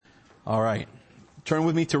All right. Turn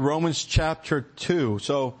with me to Romans chapter 2.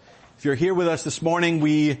 So if you're here with us this morning,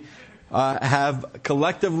 we have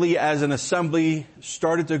collectively as an assembly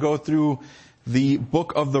started to go through the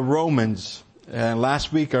book of the Romans. And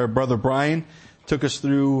last week our brother Brian took us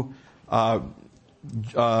through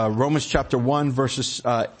Romans chapter 1 verses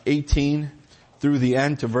 18 through the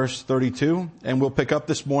end to verse 32. And we'll pick up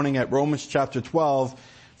this morning at Romans chapter 12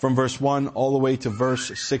 from verse 1 all the way to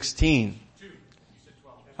verse 16.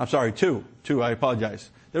 I'm sorry, 2. I apologize.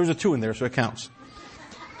 There was a 2 in there, so it counts.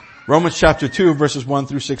 Romans chapter 2, verses 1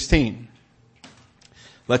 through 16.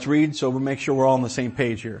 Let's read so we'll make sure we're all on the same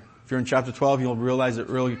page here. If you're in chapter 12, you'll realize it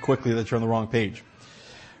really quickly that you're on the wrong page.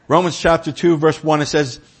 Romans chapter 2, verse 1, it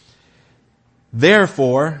says,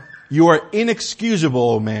 "Therefore, you are inexcusable,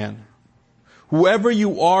 O man, whoever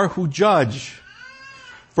you are who judge.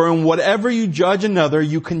 For in whatever you judge another,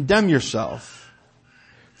 you condemn yourself.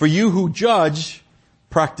 For you who judge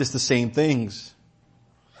practice the same things.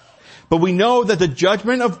 But we know that the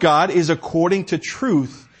judgment of God is according to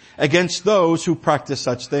truth against those who practice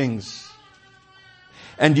such things.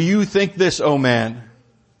 And do you think this, O man,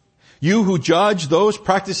 you who judge those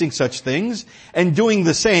practicing such things and doing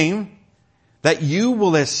the same, that you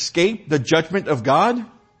will escape the judgment of God?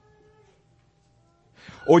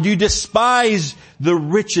 Or do you despise the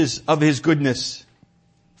riches of His goodness,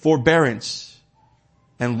 forbearance,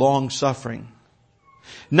 and long suffering,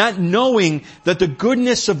 not knowing that the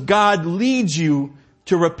goodness of God leads you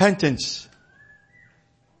to repentance?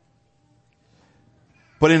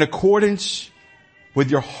 But in accordance with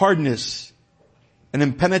your hardness and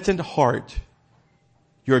impenitent heart,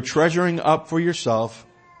 you're treasuring up for yourself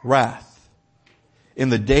wrath in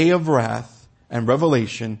the day of wrath and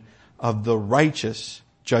revelation of the righteous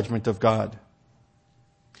judgment of God,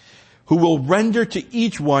 who will render to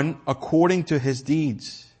each one according to his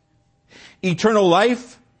deeds. Eternal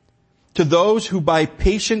life to those who by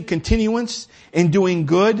patient continuance in doing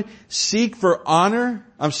good seek for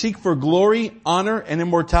glory, honor, and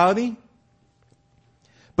immortality.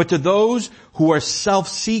 But to those who are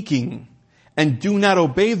self-seeking and do not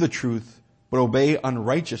obey the truth, but obey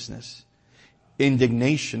unrighteousness,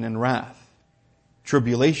 indignation and wrath,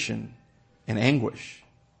 tribulation and anguish,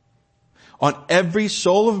 on every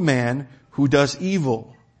soul of man who does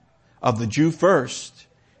evil, of the Jew first,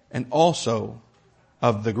 and also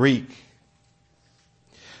of the Greek.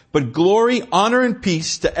 But glory, honor, and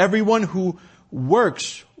peace to everyone who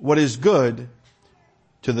works what is good,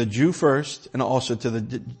 to the Jew first, and also to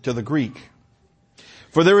the Greek.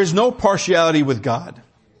 For there is no partiality with God.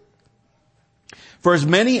 For as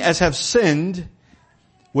many as have sinned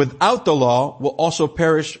without the law will also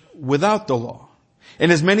perish without the law.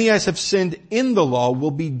 And as many as have sinned in the law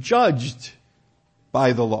will be judged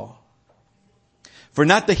by the law. For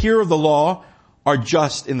not the hearer of the law are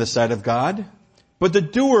just in the sight of God, but the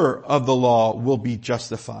doer of the law will be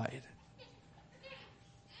justified.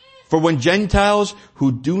 For when Gentiles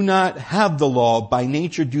who do not have the law by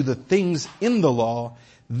nature do the things in the law,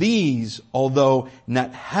 these, although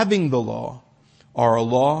not having the law, are a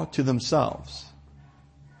law to themselves,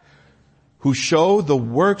 who show the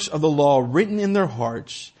works of the law written in their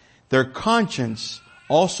hearts, their conscience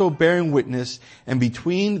also bearing witness, and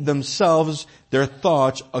between themselves their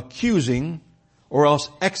thoughts accusing or else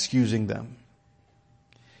excusing them,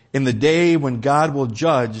 in the day when God will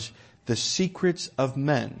judge the secrets of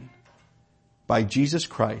men by Jesus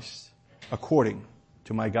Christ according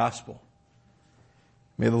to my gospel."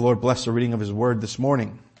 May the Lord bless the reading of His word this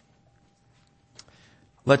morning.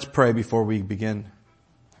 Let's pray before we begin.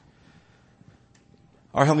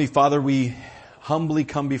 Our Heavenly Father, we humbly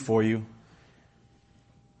come before you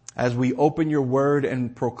as we open your word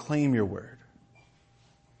and proclaim your word.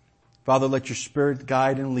 Father, let your Spirit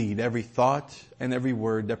guide and lead every thought and every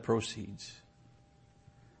word that proceeds.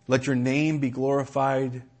 Let your name be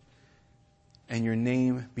glorified and your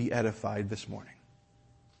name be edified this morning.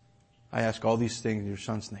 I ask all these things in your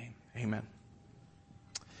Son's name. Amen.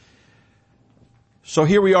 So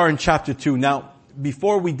here we are in chapter 2. Now,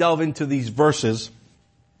 before we delve into these verses,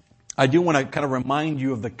 I do want to kind of remind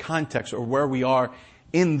you of the context or where we are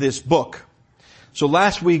in this book. So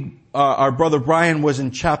last week, our brother Brian was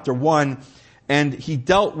in chapter 1, and he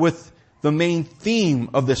dealt with the main theme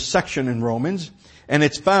of this section in Romans. And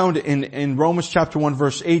it's found in Romans chapter 1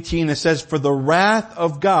 verse 18. It says, "For the wrath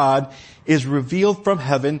of God is revealed from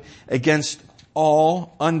heaven against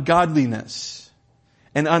all ungodliness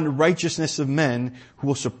and unrighteousness of men who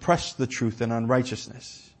will suppress the truth in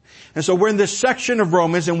unrighteousness." And so we're in this section of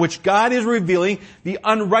Romans in which God is revealing the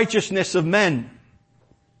unrighteousness of men.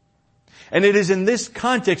 And it is in this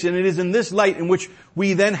context, and it is in this light in which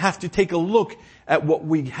we then have to take a look at what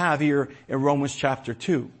we have here in Romans chapter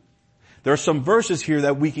 2. There are some verses here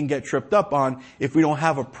that we can get tripped up on if we don't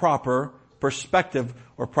have a proper perspective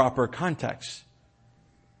or proper context.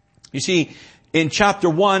 You see, in chapter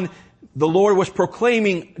 1, the Lord was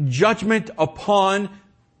proclaiming judgment upon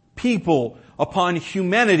people, upon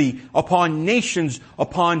humanity, upon nations,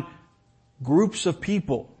 upon groups of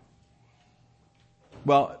people.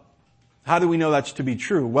 Well, how do we know that's to be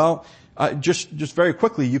true? Well, just very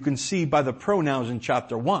quickly, you can see by the pronouns in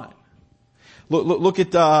chapter 1. Look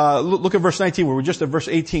at verse 19. We're just at verse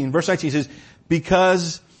 18. Verse 19 says,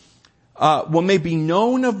 because what may be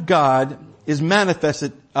known of God is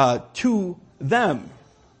manifested to them.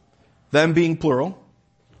 Them being plural.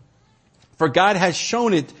 For God has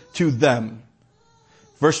shown it to them.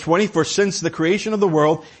 Verse 20, for since the creation of the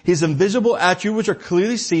world, His invisible attributes are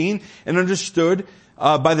clearly seen and understood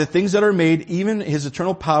by the things that are made, even His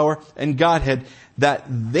eternal power and Godhead, that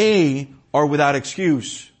they are without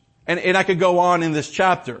excuse. And I could go on in this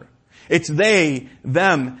chapter. It's they,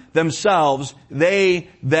 them, themselves, they,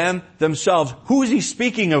 them, themselves. Who is He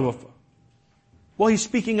speaking of? Well, He's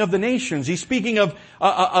speaking of the nations. He's speaking of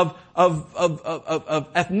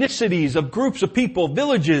ethnicities, of groups of people,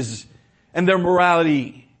 villages, and their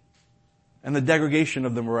morality, and the degradation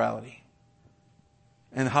of the morality,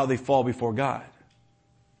 and how they fall before God.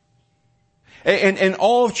 And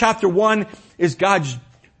all of chapter 1 is God's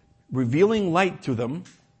revealing light to them,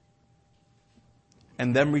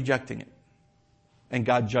 and them rejecting it, and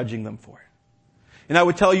God judging them for it. And I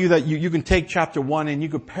would tell you that you can take chapter 1 and you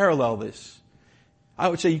could parallel this. I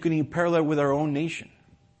would say you can even parallel it with our own nation.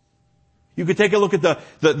 You could take a look at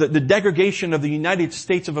the degradation of the United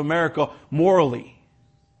States of America morally,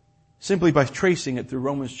 simply by tracing it through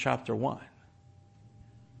Romans chapter 1.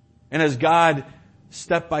 And as God,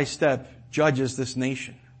 step by step, judges this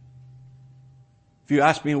nation. If you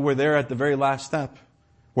ask me, we're there at the very last step,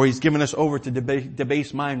 where He's given us over to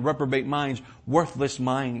debased minds, reprobate minds, worthless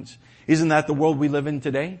minds. Isn't that the world we live in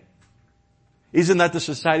today? Isn't that the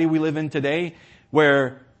society we live in today,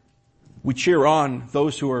 where we cheer on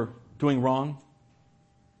those who are doing wrong,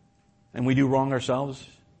 and we do wrong ourselves,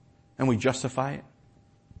 and we justify it?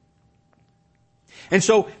 And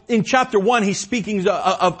so, in chapter 1, He's speaking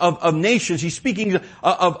of nations. He's speaking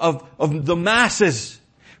of the masses.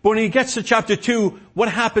 But when He gets to chapter 2, what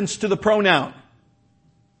happens to the pronoun?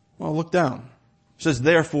 Well, look down. It says,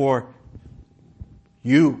 therefore,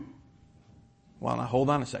 you. Well, now hold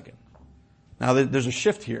on a second. Now there's a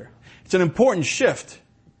shift here. It's an important shift.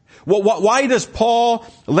 Why does Paul,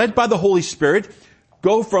 led by the Holy Spirit,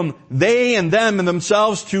 go from they and them and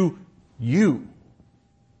themselves to you?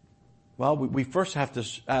 Well, we first have to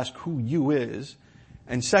ask who you is.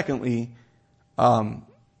 And secondly, we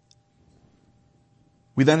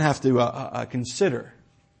then have to consider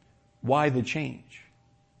why the change.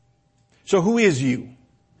 So who is you?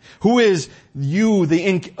 Who is you, the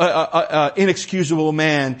inexcusable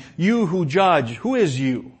man? You who judge. Who is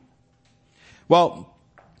you? Well,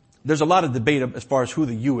 there's a lot of debate as far as who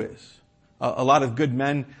the you is. A lot of good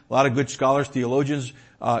men, a lot of good scholars, theologians,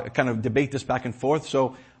 kind of debate this back and forth.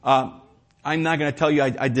 So, I'm not going to tell you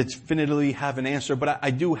I definitively have an answer, but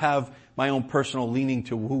I do have my own personal leaning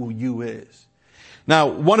to who you is. Now,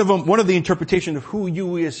 one of the interpretations of who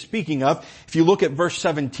you is speaking of, if you look at verse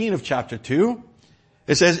 17 of chapter 2,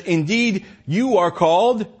 it says, indeed, you are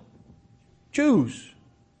called Jews.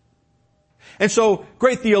 And so,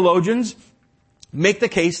 great theologians make the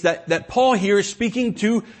case that Paul here is speaking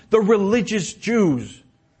to the religious Jews.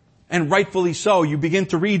 And rightfully so. You begin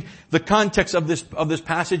to read the context of this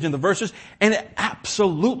passage and the verses, and it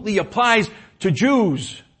absolutely applies to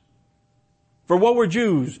Jews. For what were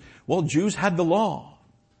Jews? Well, Jews had the law.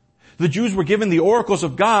 The Jews were given the oracles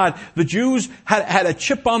of God. The Jews had a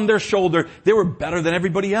chip on their shoulder. They were better than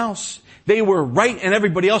everybody else. They were right and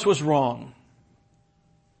everybody else was wrong.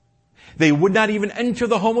 They would not even enter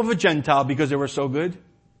the home of a Gentile because they were so good.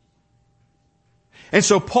 And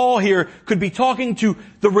so Paul here could be talking to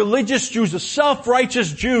the religious Jews, the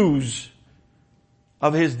self-righteous Jews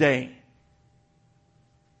of his day.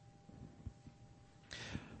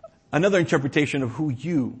 Another interpretation of who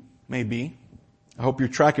you may be, I hope you're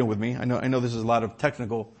tracking with me. I know this is a lot of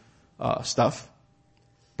technical stuff,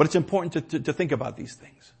 but it's important to think about these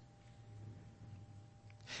things.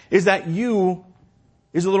 Is that you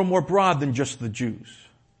is a little more broad than just the Jews.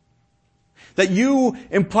 That you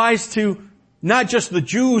implies to not just the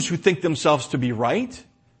Jews who think themselves to be right,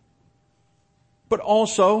 but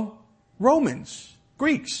also Romans,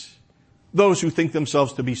 Greeks, those who think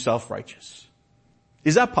themselves to be self-righteous.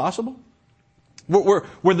 Is that possible?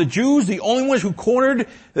 Were the Jews the only ones who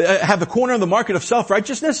have the corner of the market of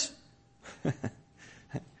self-righteousness?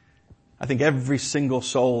 I think every single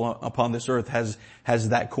soul upon this earth has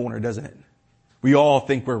that corner, doesn't it? We all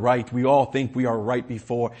think we're right. We all think we are right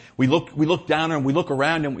before. We look down and we look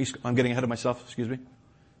around and I'm getting ahead of myself, excuse me.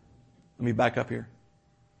 Let me back up here.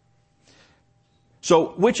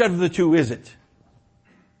 So, which out of the two is it?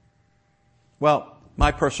 Well,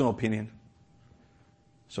 my personal opinion.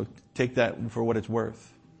 So take that for what it's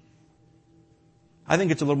worth. I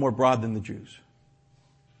think it's a little more broad than the Jews.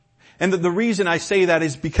 And the reason I say that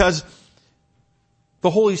is because the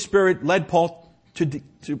Holy Spirit led Paul to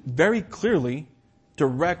very clearly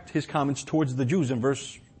direct his comments towards the Jews in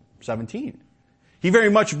verse 17. He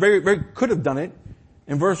very could have done it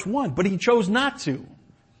in verse 1, but he chose not to.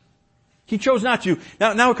 He chose not to.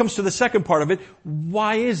 Now it comes to the second part of it.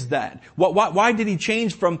 Why is that? Why did he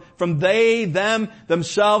change from they, them,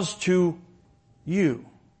 themselves to you?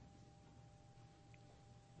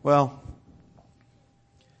 Well,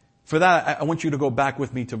 for that, I want you to go back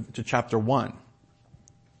with me to chapter 1.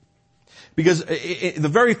 Because the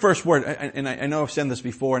very first word, and I know I've said this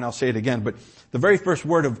before and I'll say it again, but the very first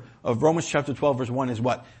word of Romans chapter 12 verse 1 is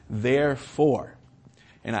what? Therefore.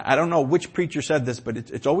 And I don't know which preacher said this, but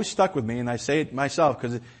it's always stuck with me, and I say it myself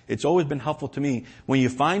because it's always been helpful to me. When you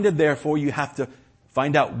find a therefore, you have to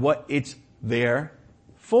find out what it's there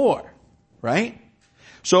for. Right?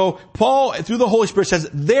 So Paul, through the Holy Spirit, says,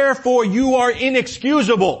 therefore you are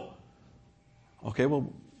inexcusable. Okay,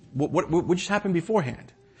 well, what just happened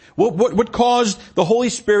beforehand? What caused the Holy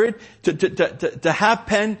Spirit to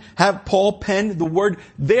have Paul pen the word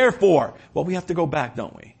therefore? Well, we have to go back,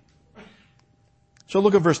 don't we? So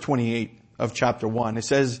look at verse 28 of chapter 1. It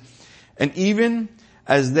says, and even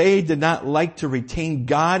as they did not like to retain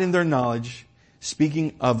God in their knowledge,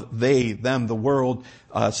 speaking of they, them, the world,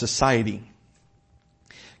 society,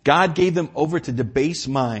 God gave them over to debased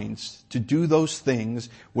minds to do those things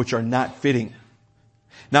which are not fitting.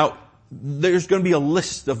 Now, there's going to be a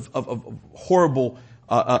list of horrible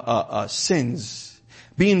sins.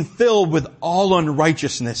 Being filled with all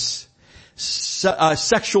unrighteousness,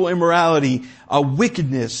 sexual immorality,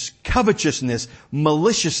 wickedness, covetousness,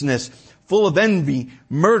 maliciousness, full of envy,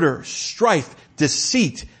 murder, strife,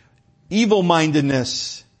 deceit,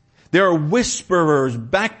 evil-mindedness. There are whisperers,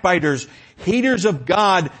 backbiters, haters of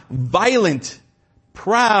God, violent,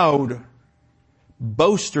 proud,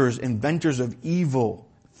 boasters, inventors of evil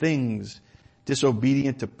things,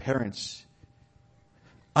 disobedient to parents,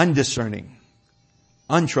 undiscerning,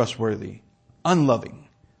 untrustworthy, unloving,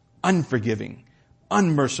 unforgiving,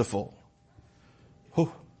 unmerciful.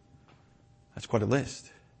 Oh, that's quite a list.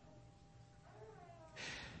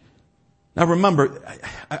 Now remember,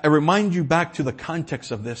 I remind you back to the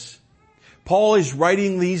context of this. Paul is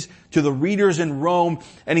writing these to the readers in Rome,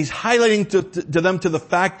 and he's highlighting to them to the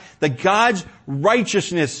fact that God's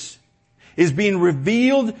righteousness is being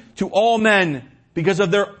revealed to all men because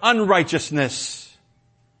of their unrighteousness.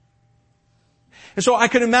 And so I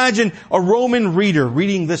can imagine a Roman reader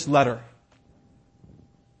reading this letter.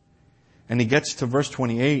 And he gets to verse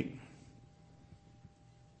 28.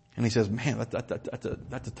 And he says, man,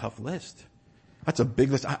 that's a tough list. That's a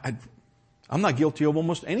big list. I'm not guilty of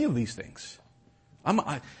almost any of these things.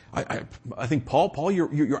 I think Paul,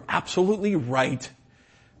 you're absolutely right.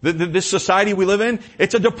 This society we live in,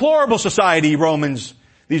 it's a deplorable society, Romans.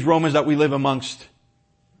 These Romans that we live amongst.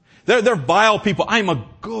 They're vile people. I'm a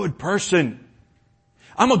good person.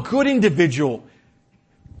 I'm a good individual.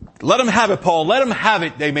 Let them have it, Paul. Let them have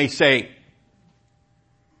it, they may say.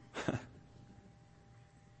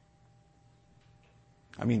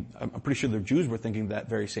 I mean, I'm pretty sure the Jews were thinking that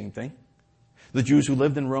very same thing. The Jews who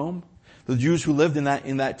lived in Rome, the Jews who lived in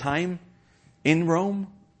that time in Rome,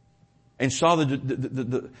 and saw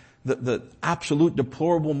the absolute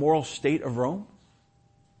deplorable moral state of Rome.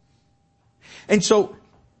 And so,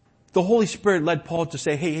 the Holy Spirit led Paul to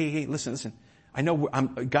say, hey, listen. I know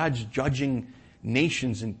God's judging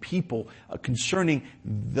nations and people concerning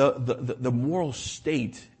the moral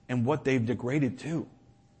state and what they've degraded to.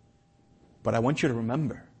 But I want you to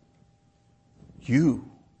remember, you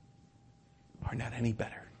are not any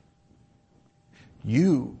better.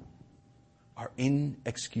 You are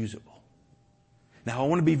inexcusable. Now I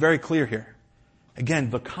want to be very clear here. Again,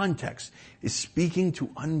 the context is speaking to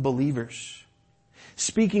unbelievers.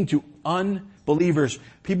 Speaking to unbelievers.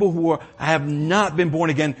 People who have not been born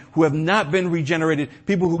again, who have not been regenerated,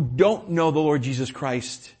 people who don't know the Lord Jesus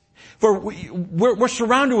Christ. For we're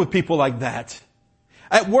surrounded with people like that.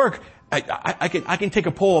 At work, I can take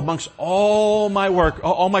a poll amongst all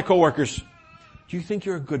my coworkers. Do you think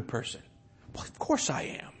you're a good person? Well, of course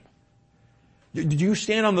I am. Do you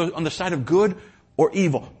stand on the side of good or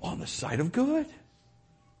evil? On the side of good.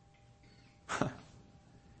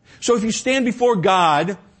 So if you stand before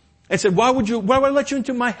God and said, why would I let you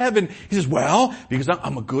into my heaven? He says, well, because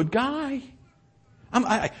I'm a good guy.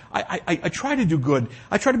 I try to do good.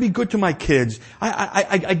 I try to be good to my kids.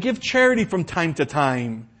 I give charity from time to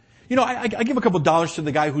time. You know, I give a couple dollars to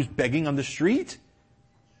the guy who's begging on the street.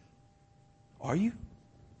 Are you?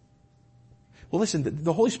 Well, listen,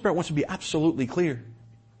 the Holy Spirit wants to be absolutely clear.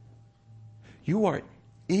 You are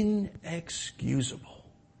inexcusable.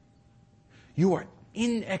 You are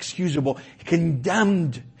inexcusable,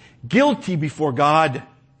 condemned, guilty before God.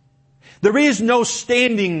 There is no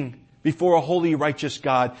standing before a holy, righteous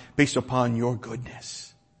God based upon your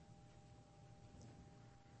goodness.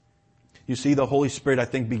 You see, the Holy Spirit, I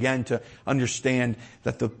think, began to understand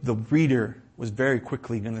that the reader was very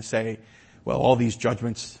quickly going to say, well, all these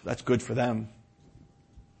judgments, that's good for them.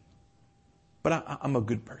 But I'm a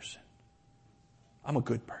good person. I'm a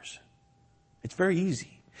good person. It's very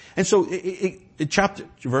easy. And so,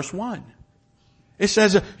 verse 1, it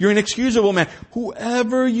says, you're an inexcusable man.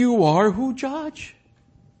 Whoever you are who judge.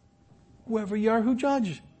 Whoever you are who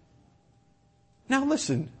judge. Now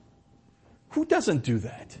listen, who doesn't do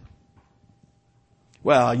that?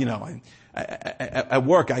 Well, you know, at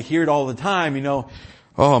work I hear it all the time, you know,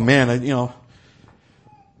 oh man, you know,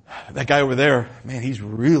 that guy over there, man, he's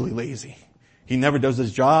really lazy. He never does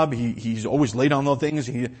his job. He's always late on those things.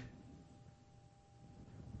 And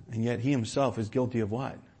yet he himself is guilty of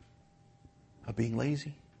what? Of being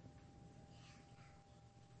lazy.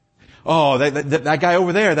 Oh, that guy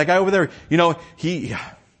over there, you know, he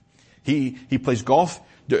plays golf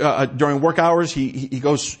during work hours. He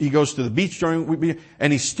goes to the beach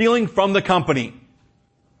and he's stealing from the company.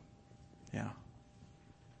 Yeah.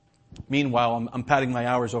 Meanwhile, I'm padding my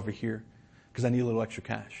hours over here because I need a little extra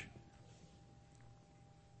cash.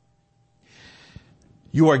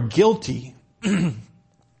 You are guilty,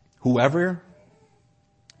 whoever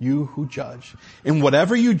you who judge. In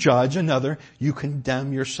whatever you judge another, you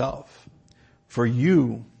condemn yourself. For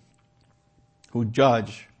you who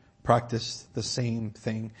judge practice the same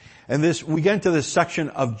thing. And we get into this section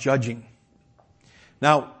of judging.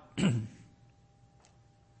 Now,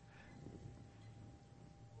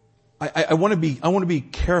 I want to be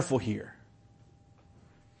careful here.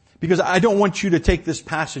 Because I don't want you to take this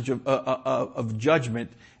passage of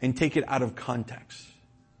judgment and take it out of context.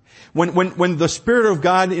 When the Spirit of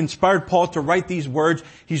God inspired Paul to write these words,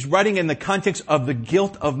 he's writing in the context of the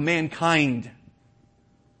guilt of mankind.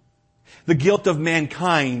 The guilt of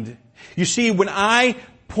mankind. You see, when I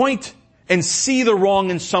point and see the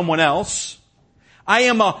wrong in someone else, I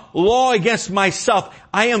am a law against myself.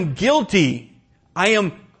 I am guilty. I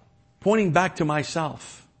am pointing back to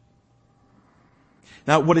myself.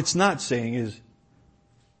 Now, what it's not saying is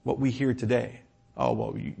what we hear today. Oh,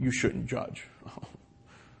 well, you shouldn't judge.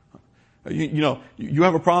 You know, you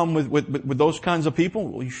have a problem with those kinds of people?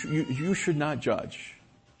 Well, you should not judge.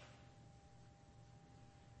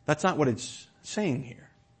 That's not what it's saying here.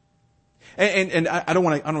 And I don't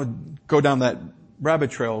want to go down that rabbit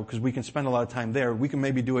trail because we can spend a lot of time there. We can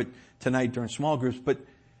maybe do it tonight during small groups, but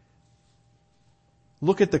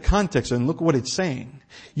look at the context and look at what it's saying.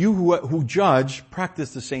 You who judge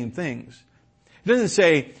practice the same things. It doesn't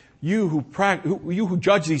say you who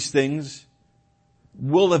judge these things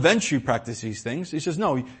will eventually practice these things. It says,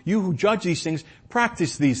 no, you who judge these things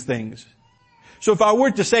practice these things. So if I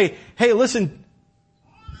were to say, hey, listen,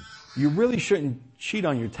 you really shouldn't cheat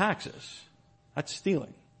on your taxes. That's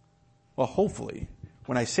stealing. Well, hopefully,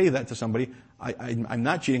 when I say that to somebody, I'm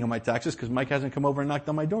not cheating on my taxes because Mike hasn't come over and knocked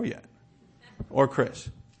on my door yet. Or Chris.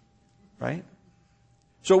 Right?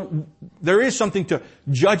 So there is something to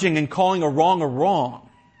judging and calling a wrong.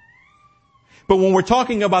 But when we're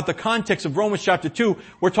talking about the context of Romans chapter 2,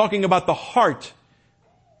 we're talking about the heart.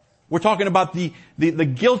 We're talking about the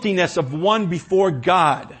guiltiness of one before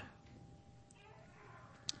God.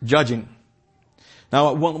 Judging.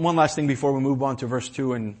 Now, one last thing before we move on to verse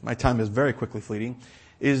 2, and my time is very quickly fleeting,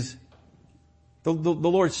 is the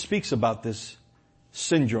Lord speaks about this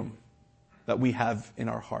syndrome that we have in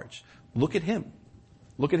our hearts. Look at him.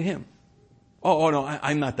 Look at him. Oh no,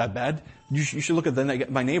 I'm not that bad. You should look at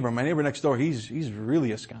my neighbor. My neighbor next door, he's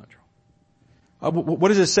really a scoundrel. What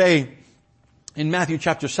does it say in Matthew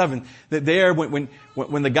chapter 7? That there, when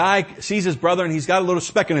the guy sees his brother and he's got a little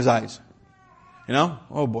speck in his eyes. You know?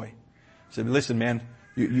 Oh boy. He said, listen man,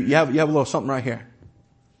 you have a little something right here.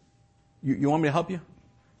 You want me to help you?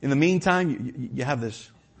 In the meantime, you have this,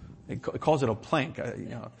 It calls it a plank,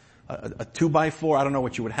 a 2x4. I don't know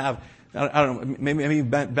what you would have. I don't know. Maybe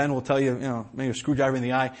Ben will tell you, maybe a screwdriver in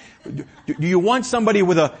the eye. Do you want somebody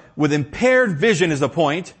with impaired vision is the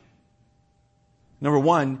point? Number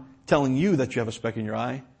one, telling you that you have a speck in your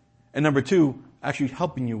eye. And number two, actually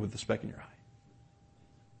helping you with the speck in your eye.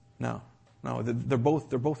 No, they're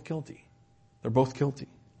both guilty. They're both guilty.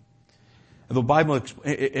 And the Bible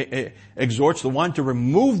exhorts the one to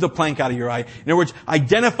remove the plank out of your eye. In other words,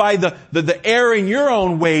 identify the error in your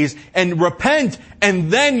own ways and repent,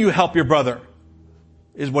 and then you help your brother,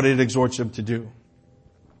 is what it exhorts him to do.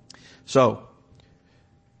 So,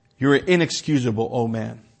 you're inexcusable, O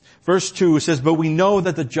man. Verse 2 says, but we know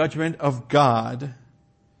that the judgment of God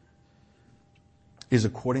is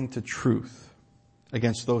according to truth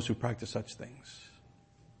against those who practice such things.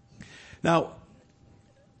 Now,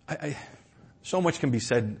 so much can be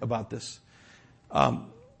said about this. When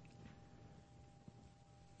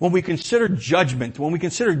we consider judgment, when we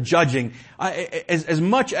consider judging, as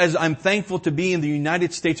much as I'm thankful to be in the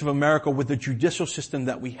United States of America with the judicial system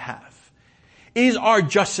that we have, is our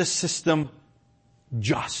justice system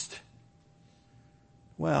just?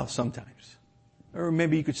 Well, sometimes. Or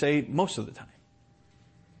maybe you could say most of the time.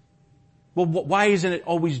 Well, why isn't it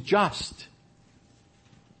always just?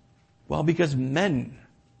 Well, because men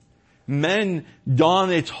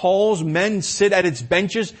don its halls, men sit at its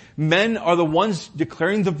benches, men are the ones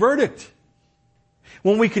declaring the verdict.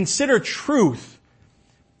 When we consider truth,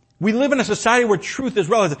 we live in a society where truth is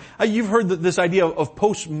relative. You've heard this idea of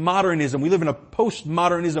postmodernism. We live in a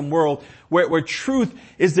postmodernism world where truth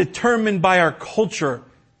is determined by our culture.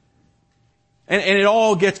 And it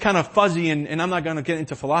all gets kind of fuzzy, and I'm not going to get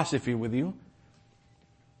into philosophy with you.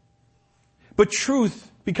 But truth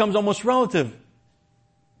becomes almost relative.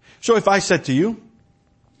 So if I said to you,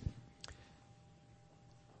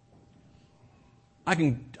 I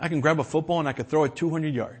can grab a football and I could throw it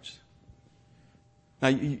 200 yards. Now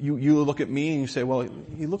you look at me and you say, well,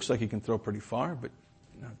 he looks like he can throw pretty far, but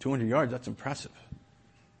 200 yards, that's impressive.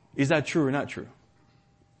 Is that true or not true?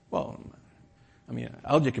 Well,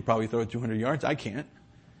 LJ could probably throw it 200 yards. I can't.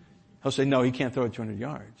 He'll say, no, he can't throw it 200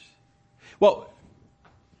 yards. Well,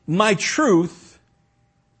 my truth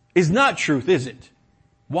is not truth, is it?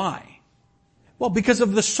 Why? Well, because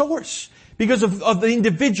of the source. Because of the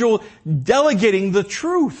individual delegating the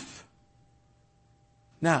truth.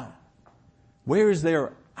 Now, where is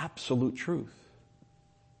their absolute truth?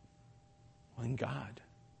 Well, in God.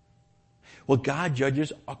 Well, God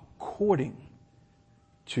judges according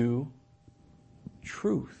to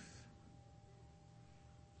truth.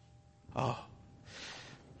 Oh.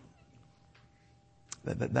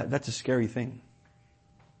 That's a scary thing.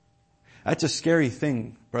 That's a scary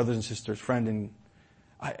thing, brothers and sisters, friend.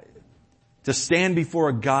 To stand before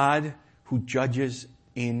a God who judges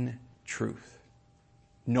in truth.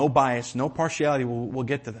 No bias, no partiality. We'll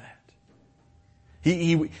get to that.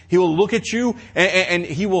 He will look at you and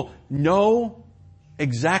he will know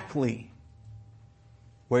exactly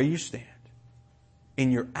where you stand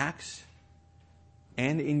in your acts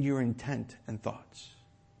and in your intent and thoughts.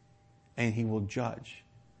 And he will judge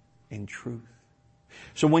in truth.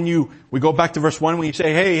 So we go back to verse 1, when you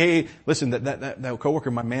say, hey, listen, that coworker,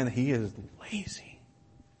 my man, he is lazy.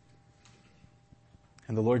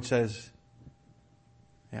 And the Lord says,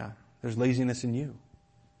 yeah, there's laziness in you.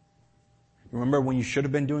 Remember when you should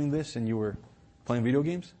have been doing this and you were playing video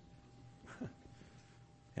games?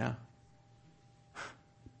 Yeah.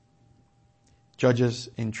 Judges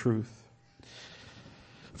in truth.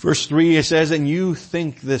 Verse 3, it says, and you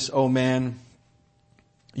think this, O man,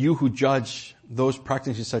 you who judge those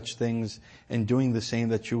practicing such things and doing the same,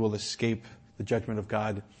 that you will escape the judgment of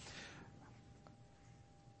God.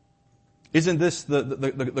 Isn't this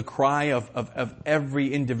the cry of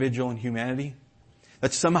every individual in humanity?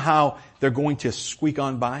 That somehow they're going to squeak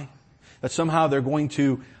on by? That somehow they're going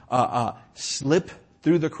to slip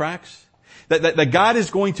through the cracks? That God is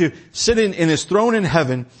going to sit in his throne in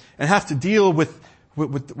heaven and have to deal with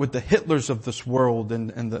the Hitlers of this world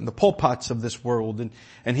and the Pol Pots of this world,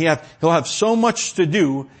 and he'll have so much to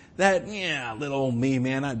do that, little old me,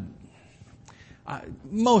 man, I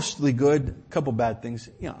mostly good, a couple bad things,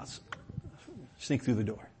 I'll sneak through the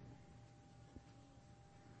door.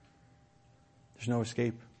 There's no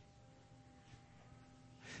escape.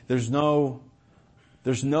 There's no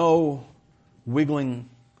wiggling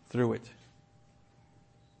through it.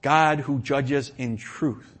 God who judges in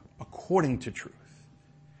truth, according to truth.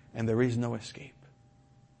 And there is no escape.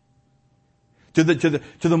 To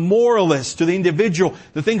the moralist, to the individual,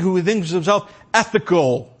 the thing who thinks himself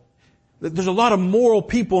ethical, There's a lot of moral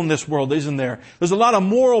people in this world, isn't there? There's a lot of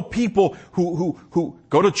moral people who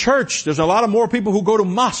go to church. There's a lot of moral people who go to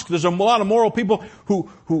mosque. There's a lot of moral people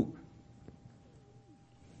who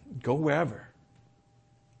go wherever,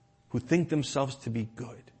 who think themselves to be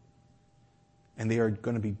good. And they are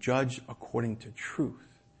going to be judged according to truth.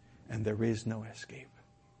 And there is no escape.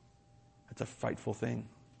 That's a frightful thing.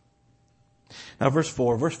 Now verse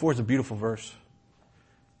 4. Verse 4 is a beautiful verse.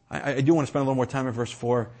 I do want to spend a little more time in verse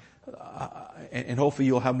 4. And hopefully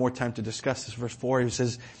you'll have more time to discuss this. Verse 4, he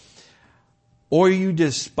says, or you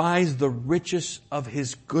despise the riches of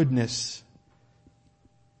His goodness,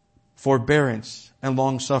 forbearance, and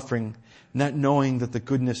long-suffering, not knowing that the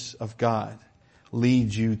goodness of God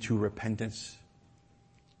leads you to repentance.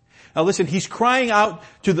 Now listen, he's crying out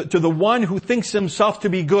to the one who thinks himself to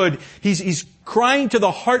be good. He's crying to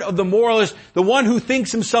the heart of the moralist, the one who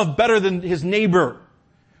thinks himself better than his neighbor,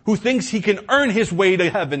 who thinks he can earn his way to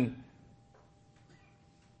heaven.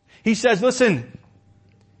 He says, listen,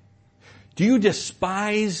 do you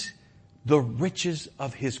despise the riches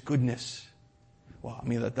of His goodness? Well, I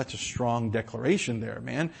mean, that's a strong declaration there,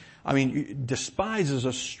 man. I mean, despise is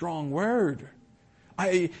a strong word.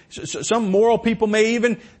 Some moral people may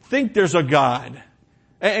even think there's a God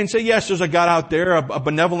and say, yes, there's a God out there, a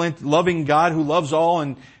benevolent, loving God who loves all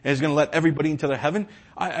and is going to let everybody into their heaven.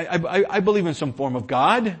 I believe in some form of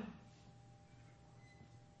God.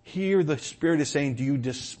 Here the Spirit is saying, do you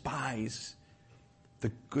despise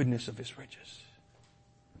the goodness of His riches?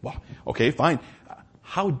 Well, okay, fine.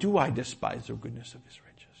 How do I despise the goodness of His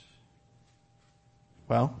riches?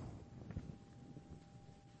 Well,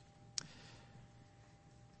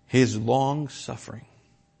 His long suffering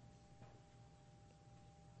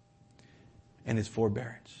and His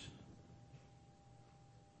forbearance.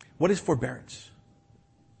 What is forbearance?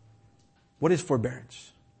 What is forbearance?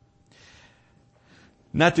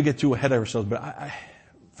 Not to get too ahead of ourselves, but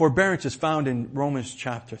forbearance is found in Romans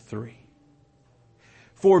chapter 3.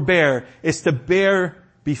 Forbear is to bear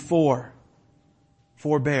before.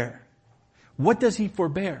 Forbear. What does He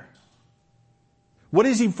forbear? What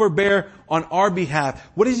does He forbear on our behalf?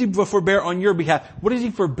 What does He forbear on your behalf? What does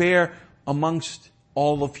He forbear amongst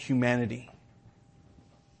all of humanity?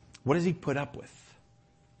 What does He put up with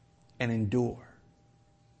and endure?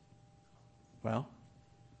 Well,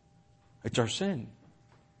 it's our sin.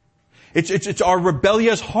 It's our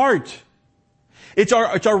rebellious heart. It's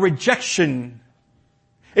our rejection.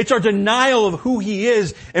 It's our denial of who He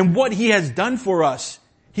is and what He has done for us.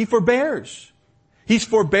 He forbears. He's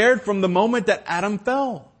forbeared from the moment that Adam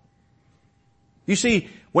fell. You see,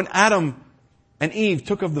 when Adam and Eve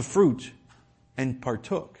took of the fruit and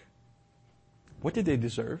partook, what did they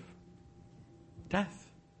deserve? Death.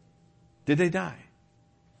 Did they die?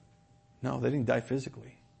 No, they didn't die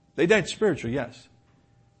physically. They died spiritually, yes.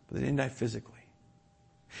 But they didn't die physically.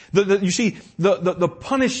 You see, the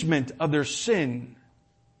punishment of their sin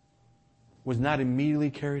was not immediately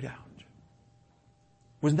carried out.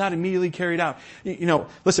 Was not immediately carried out. You know,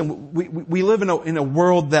 listen, we live in a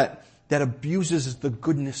world that abuses the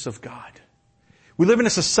goodness of God. We live in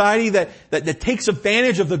a society that takes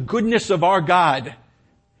advantage of the goodness of our God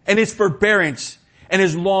and His forbearance and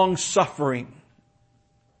His long suffering.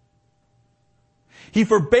 He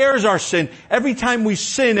forbears our sin every time we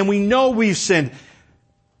sin and we know we've sinned.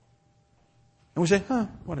 And we say,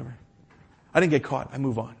 whatever. I didn't get caught. I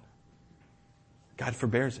move on. God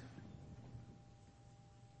forbears it.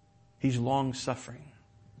 He's long suffering.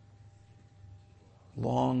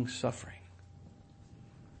 Long suffering.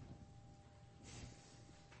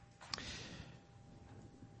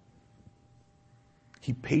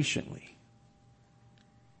 He patiently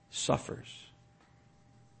suffers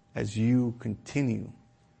as you continue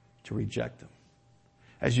to reject Him,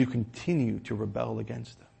 as you continue to rebel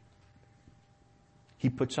against Him. He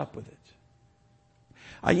puts up with it.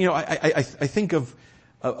 I think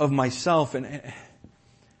of myself and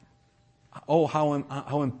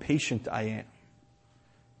how impatient I am.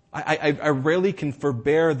 I rarely can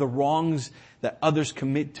forbear the wrongs that others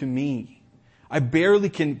commit to me. I barely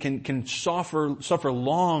can suffer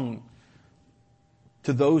long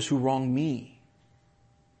to those who wrong me.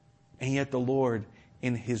 And yet the Lord,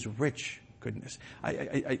 in His rich goodness, I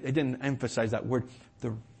didn't emphasize that word,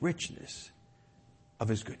 the richness of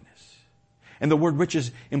His goodness. And the word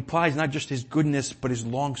riches implies not just His goodness, but His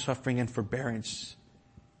long suffering and forbearance.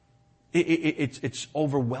 It's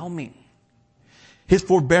overwhelming. His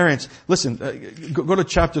forbearance. Listen, go to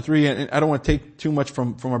chapter 3, and I don't want to take too much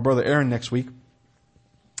from our brother Aaron next week.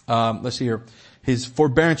 Let's see here. His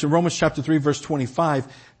forbearance in Romans chapter 3 verse 25,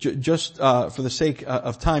 just for the sake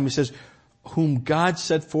of time, he says, whom God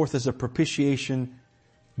set forth as a propitiation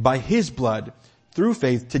by His blood through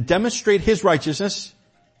faith to demonstrate His righteousness.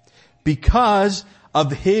 Because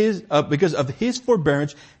of His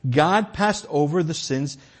forbearance, God passed over the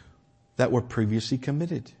sins that were previously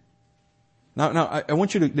committed. Now, I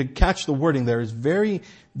want you to catch the wording there. It's very,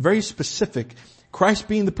 very specific. Christ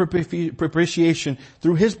being the propitiation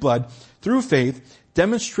through His blood, through faith,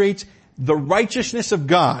 demonstrates the righteousness of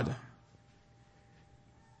God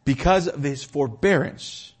because of His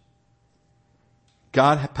forbearance.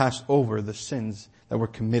 God had passed over the sins that were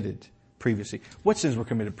committed previously. What sins were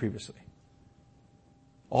committed previously?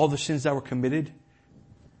 All the sins that were committed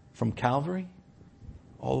from Calvary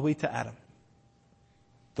all the way to Adam.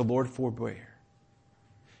 The Lord forbore.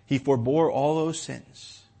 He forbore all those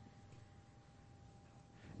sins.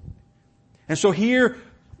 And so here,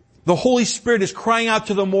 the Holy Spirit is crying out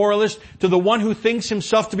to the moralist, to the one who thinks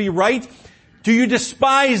himself to be right. Do you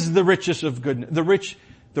despise the riches of goodness,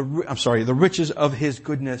 the riches of His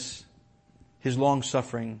goodness, His long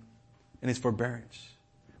suffering, and His forbearance?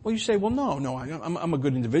 Well, you say, well, no, I'm a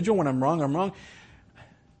good individual. When I'm wrong, I'm wrong.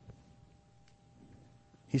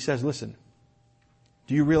 He says, listen,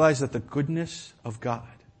 do you realize that the goodness of God?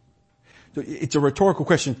 It's a rhetorical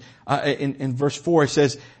question. In verse 4 it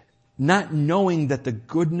says, not knowing that the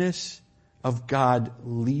goodness of God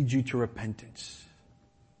leads you to repentance.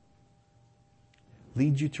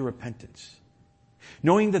 Leads you to repentance.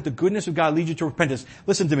 Knowing that the goodness of God leads you to repentance.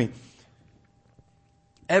 Listen to me.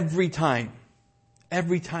 Every time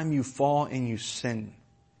you fall and you sin,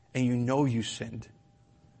 and you know you sinned,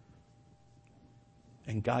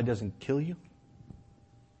 and God doesn't kill you,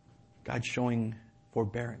 God's showing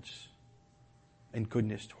forbearance and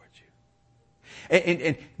goodness towards you.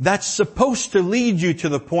 And that's supposed to lead you to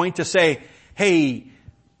the point to say, hey,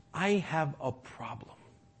 I have a problem.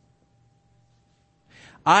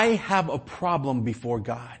 I have a problem before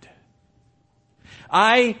God.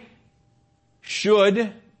 I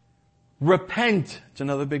should repent. It's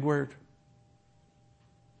another big word.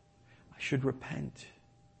 I should repent.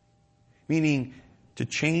 Meaning to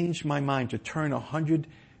change my mind, to turn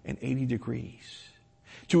 180 degrees.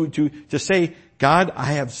 To say, God,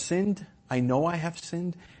 I have sinned. I know I have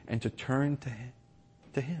sinned. And to turn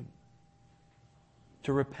to Him.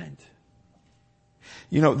 To repent.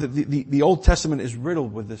 You know, the Old Testament is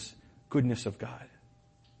riddled with this goodness of God.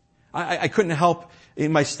 I couldn't help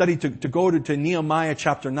in my study to go to Nehemiah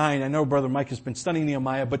chapter 9. I know Brother Mike has been studying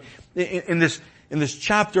Nehemiah, but in this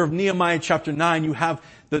chapter of Nehemiah chapter 9, you have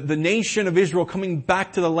the nation of Israel coming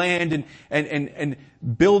back to the land and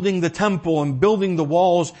building the temple and building the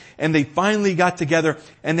walls, and they finally got together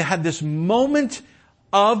and they had this moment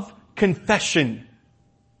of confession.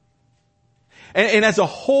 And as a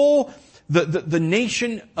whole, the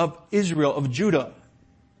nation of Israel, of Judah,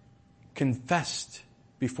 confessed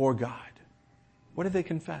before God. What did they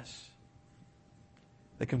confess?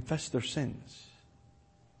 They confessed their sins.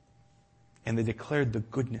 And they declared the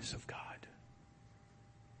goodness of God.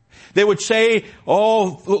 They would say,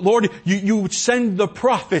 oh, Lord, you would send the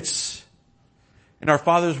prophets. And our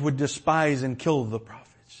fathers would despise and kill the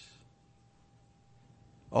prophets.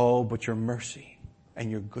 Oh, but your mercy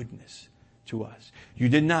and your goodness to us. You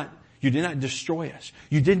did not destroy us.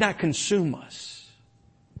 You did not consume us.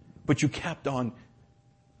 But you kept on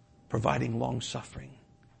providing long suffering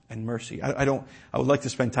and mercy. I would like to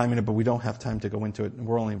spend time in it, but we don't have time to go into it.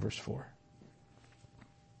 We're only in verse 4.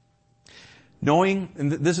 Knowing,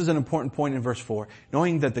 and this is an important point in verse 4,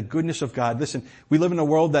 knowing that the goodness of God, listen, we live in a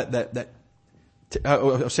world that I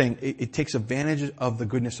was saying, it takes advantage of the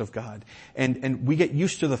goodness of God. And we get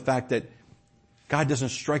used to the fact that God doesn't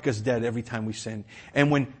strike us dead every time we sin. And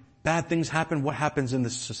when bad things happen, what happens in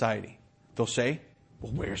this society? They'll say,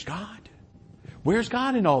 well, where's God? Where's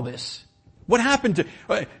God in all this? What happened to,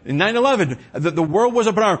 in 9/11, the world was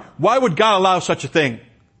up in arms. Why would God allow such a thing?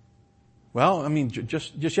 Well, I mean,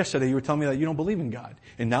 just yesterday you were telling me that you don't believe in God.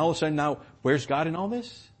 And now all of a sudden where's God in all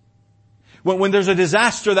this? When there's a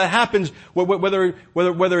disaster that happens, whether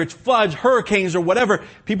it's floods, hurricanes, or whatever,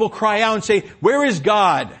 people cry out and say, where is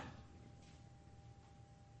God?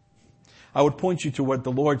 I would point you to what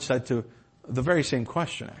the Lord said to the very same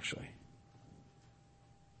question, actually.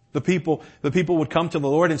 The people would come to the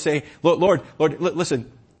Lord and say, Lord,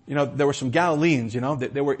 listen, there were some Galileans,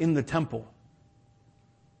 they were in the temple.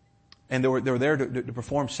 And they were there to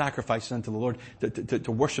perform sacrifices unto the Lord,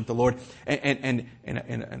 to worship the Lord. And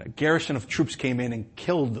a garrison of troops came in and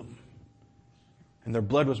killed them. And their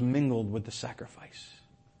blood was mingled with the sacrifice.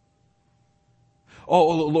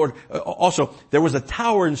 Oh, Lord, also, there was a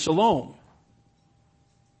tower in Siloam.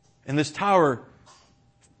 And this tower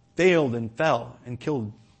failed and fell and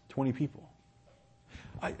killed 20 people.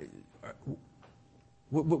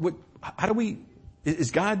 How do we,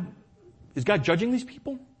 is God judging these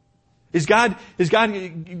people? Is God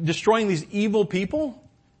destroying these evil people?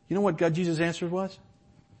 You know what Jesus' answer was?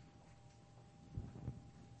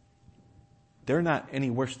 They're not any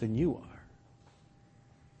worse than you are.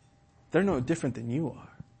 They're no different than you are.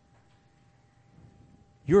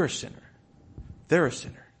 You're a sinner. They're a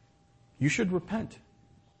sinner. You should repent.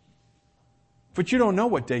 But you don't know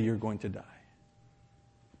what day you're going to die.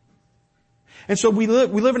 And so we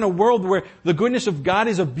live in a world where the goodness of God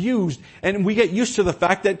is abused, and we get used to the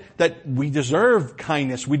fact that we deserve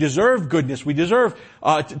kindness, we deserve goodness, we deserve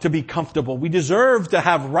to be comfortable, we deserve to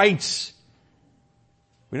have rights.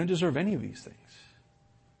 We don't deserve any of these things.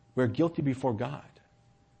 We're guilty before God.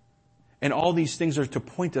 And all these things are to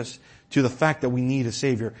point us to the fact that we need a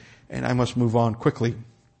Savior. And I must move on quickly.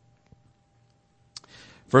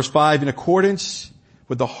 Verse 5, in accordance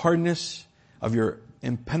with the hardness of your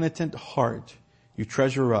impenitent heart, you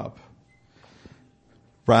treasure up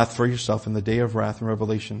wrath for yourself in the day of wrath and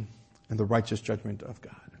revelation and the righteous judgment of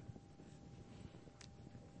God.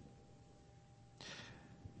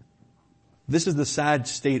 This is the sad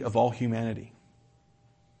state of all humanity.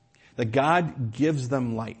 That God gives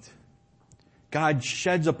them light. God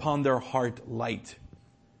sheds upon their heart light.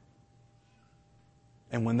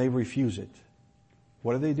 And when they refuse it,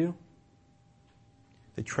 what do?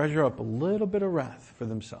 They treasure up a little bit of wrath for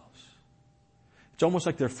themselves. It's almost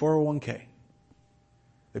like their 401k.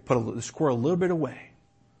 They squirrel a little bit away.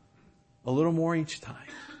 A little more each time.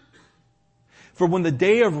 For when the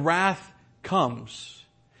day of wrath comes,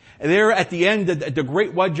 and there at the end, the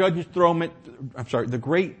great white judge throne, the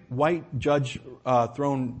great white judge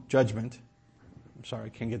throne judgment. I'm sorry, I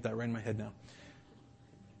can't get that right in my head now.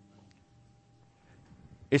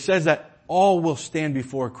 It says that all will stand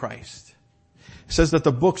before Christ. It says that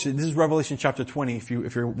the books, this is Revelation chapter 20 if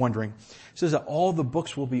you're wondering. It says that all the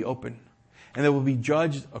books will be open and they will be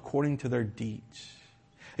judged according to their deeds.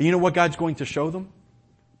 And you know what God's going to show them?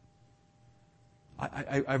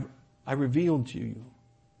 I revealed to you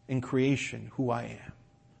in creation who I am.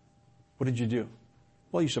 What did you do?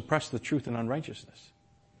 Well, you suppressed the truth in unrighteousness.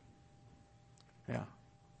 Yeah.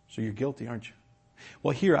 So you're guilty, aren't you?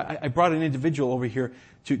 Well, here, I brought an individual over here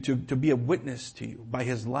to be a witness to you by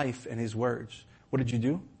his life and his words. What did you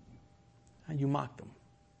do? You mocked him.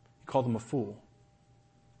 You called him a fool.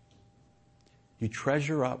 You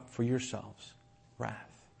treasure up for yourselves wrath.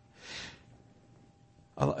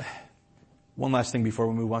 One last thing before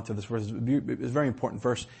we move on to this verse. It's a very important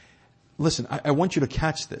verse. Listen, I want you to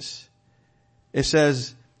catch this. It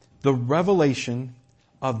says, the revelation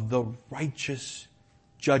of the righteous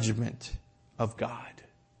judgment of God.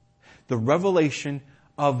 The revelation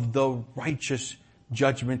of the righteous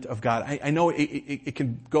judgment of God. I know it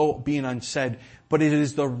can go being unsaid, but it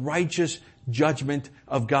is the righteous judgment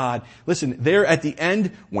of God. Listen, there at the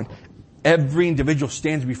end, when every individual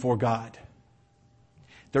stands before God,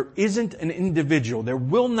 there isn't an individual, there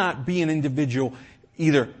will not be an individual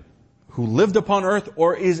either who lived upon earth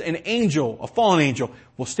or is an angel, a fallen angel,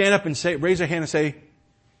 will stand up and say, raise their hand and say,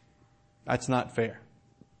 that's not fair.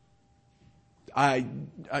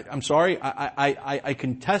 I'm sorry, I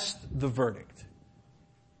contest the verdict.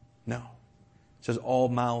 No. It says all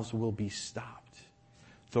mouths will be stopped.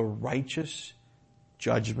 The righteous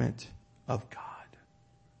judgment of God.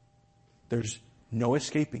 There's no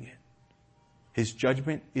escaping it. His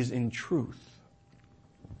judgment is in truth.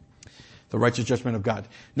 The righteous judgment of God.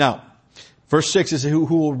 Now, verse 6 is who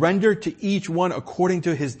will render to each one according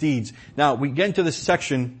to his deeds. Now, we get into this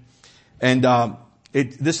section, and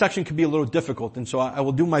this section can be a little difficult, and so I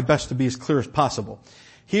will do my best to be as clear as possible.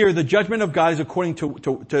 Here, the judgment of God is according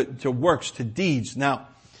to works, to deeds. Now,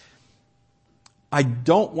 I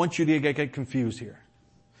don't want you to get confused here.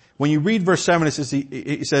 When you read verse 7,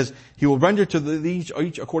 it says, he will render to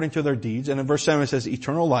each according to their deeds. And in verse 7 it says,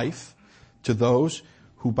 eternal life to those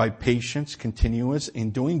who by patience, continuance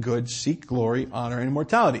in doing good, seek glory, honor, and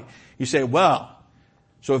immortality. You say, well,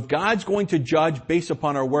 so if God's going to judge based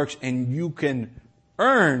upon our works and you can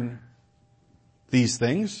earn these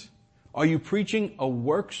things, are you preaching a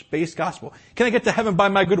works-based gospel? Can I get to heaven by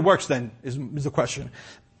my good works then, is the question.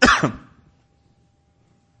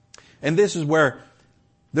 And this is where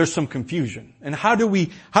there's some confusion. And how do we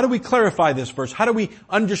clarify this verse? How do we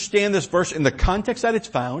understand this verse in the context that it's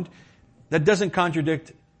found that doesn't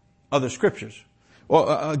contradict other scriptures? Well,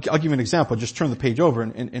 I'll give you an example. Just turn the page over.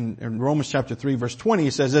 In Romans chapter 3 verse 20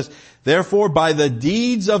 it says this, therefore by the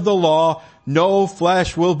deeds of the law no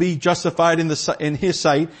flesh will be justified in his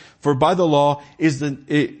sight, for by the law is the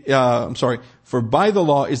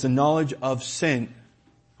knowledge of sin.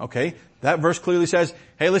 Okay? That verse clearly says,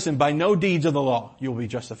 hey, listen, by no deeds of the law you will be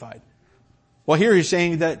justified. Well, here he's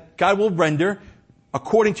saying that God will render,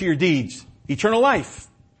 according to your deeds, eternal life.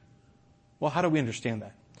 Well, how do we understand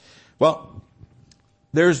that? Well,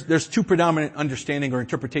 there's two predominant understanding or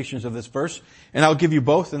interpretations of this verse, and I'll give you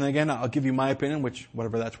both, and again, I'll give you my opinion, which,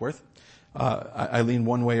 whatever that's worth. I lean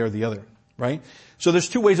one way or the other, right? So there's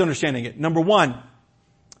two ways of understanding it. Number one,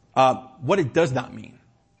 what it does not mean,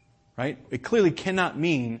 right? It clearly cannot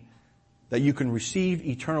mean that you can receive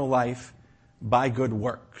eternal life by good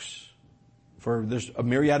works. For there's a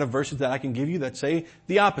myriad of verses that I can give you that say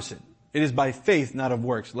the opposite. It is by faith, not of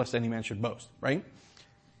works, lest any man should boast, right?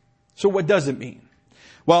 So what does it mean?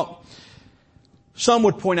 Well, some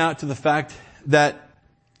would point out to the fact that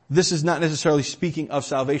this is not necessarily speaking of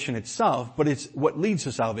salvation itself, but it's what leads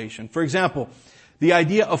to salvation. For example, the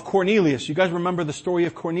idea of Cornelius. You guys remember the story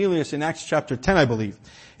of Cornelius in Acts chapter 10, I believe.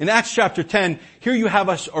 In Acts chapter 10, here you have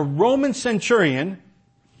a Roman centurion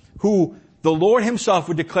who the Lord himself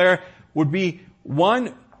would declare would be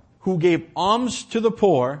one who gave alms to the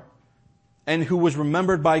poor and who was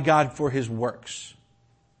remembered by God for his works.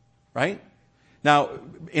 Right? Now,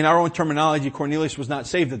 in our own terminology, Cornelius was not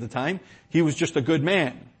saved at the time. He was just a good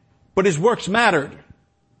man. But his works mattered.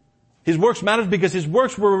 His works mattered because his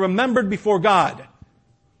works were remembered before God.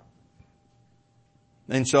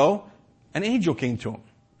 And so, an angel came to him.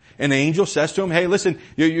 And the angel says to him, hey, listen,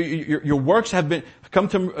 your works have been come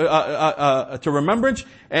to remembrance,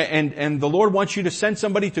 and the Lord wants you to send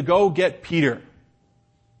somebody to go get Peter.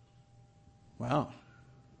 Wow.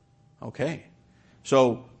 Okay.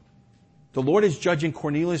 So, the Lord is judging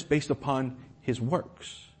Cornelius based upon his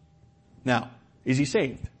works. Now, is he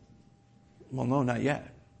saved? Well, no, not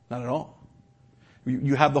yet. Not at all.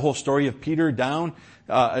 You have the whole story of Peter down.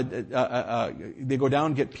 They go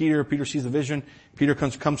down, get Peter. Peter sees the vision. Peter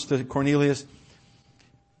comes to Cornelius.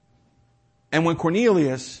 And when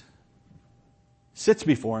Cornelius sits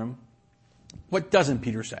before him, what doesn't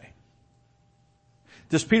Peter say?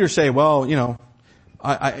 Does Peter say, well, you know,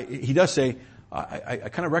 he does say, I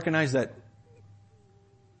kind of recognize that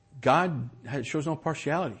God shows no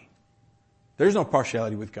partiality. There's no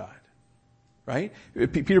partiality with God. Right?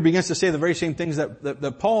 Peter begins to say the very same things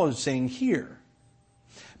that Paul is saying here.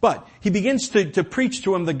 But he begins to preach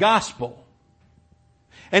to him the gospel.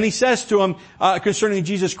 And he says to him concerning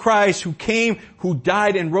Jesus Christ, who came, who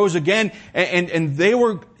died and rose again, and they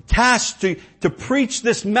were tasked to preach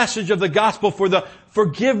this message of the gospel for the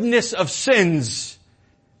forgiveness of sins.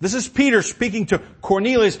 This is Peter speaking to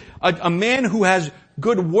Cornelius, a man who has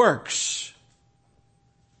good works.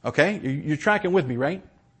 Okay? You're tracking with me, right?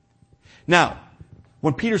 Now,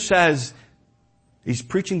 when Peter says he's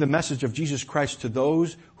preaching the message of Jesus Christ to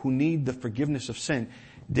those who need the forgiveness of sin,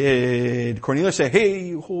 did Cornelius say,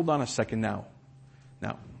 hey, hold on a second now.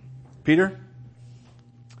 Now, Peter,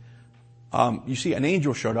 you see, an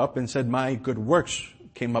angel showed up and said, my good works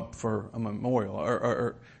came up for a memorial,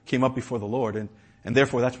 or came up before the Lord, and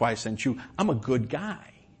therefore that's why I sent you. I'm a good guy.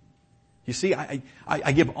 You see,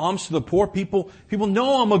 I give alms to the poor. People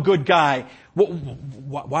know I'm a good guy.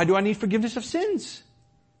 Why do I need forgiveness of sins?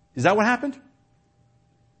 Is that what happened?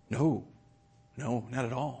 No, not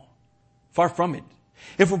at all. Far from it.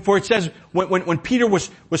 For it says, when Peter was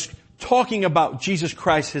talking about Jesus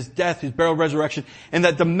Christ, his death, his burial, resurrection, and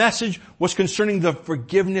that the message was concerning the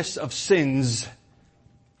forgiveness of sins,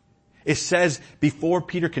 it says before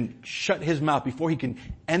Peter can shut his mouth, before he can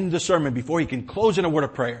end the sermon, before he can close in a word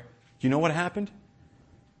of prayer, do you know what happened?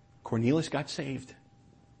 Cornelius got saved.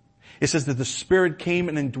 It says that the Spirit came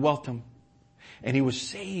and indwelt him, and he was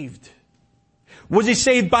saved. Was he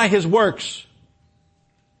saved by his works?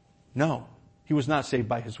 No, he was not saved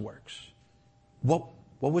by his works. What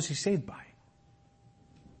was he saved by?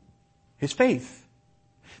 His faith.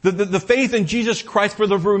 The faith in Jesus Christ for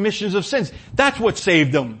the remissions of sins. That's what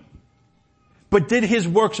saved him. But did his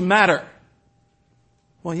works matter?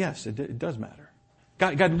 Well, yes, it does matter.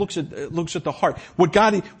 God looks at the heart.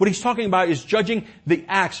 What he's talking about is judging the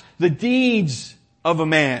acts, the deeds of a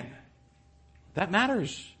man. That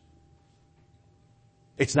matters.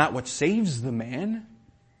 It's not what saves the man,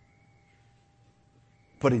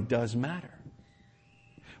 but it does matter.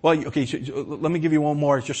 Well, okay, so let me give you one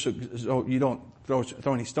more just so you don't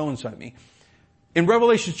throw any stones at me. In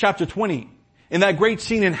Revelation chapter 20, in that great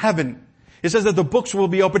scene in heaven, it says that the books will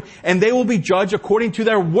be opened and they will be judged according to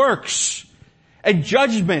their works. And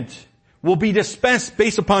judgment will be dispensed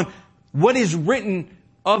based upon what is written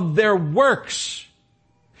of their works.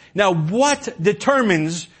 Now, what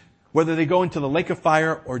determines whether they go into the lake of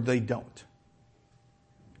fire or they don't?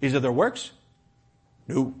 Is it their works?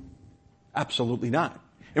 No, absolutely not.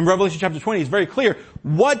 In Revelation chapter 20, it's very clear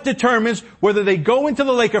what determines whether they go into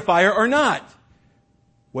the lake of fire or not.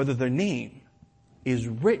 Whether their name is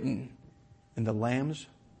written in the Lamb's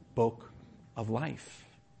book of life.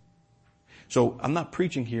 So I'm not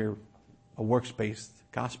preaching here a works-based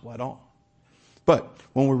gospel at all. But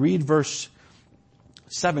when we read verse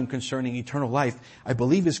 7 concerning eternal life, I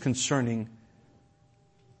believe is concerning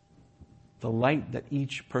the light that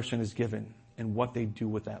each person is given and what they do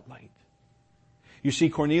with that light. You see,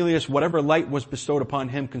 Cornelius, whatever light was bestowed upon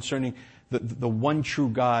him concerning the one true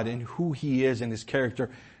God and who he is and his character,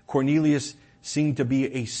 Cornelius seemed to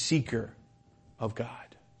be a seeker of God.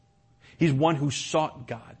 He's one who sought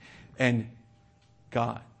God, and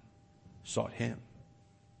God sought him.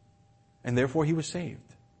 And therefore he was saved.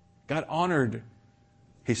 God honored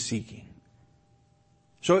his seeking.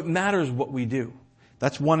 So it matters what we do.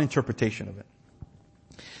 That's one interpretation of it.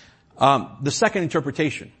 The second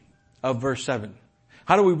interpretation of verse 7.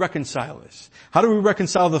 How do we reconcile this? How do we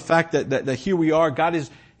reconcile the fact that here we are, God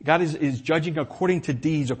is judging according to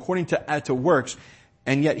deeds, according to works,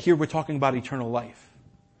 and yet here we're talking about eternal life?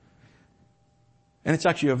 And it's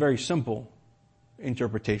actually a very simple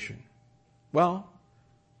interpretation. Well,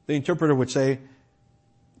 the interpreter would say,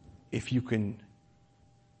 if you can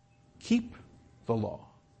keep the law,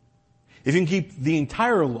 if you can keep the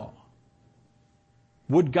entire law,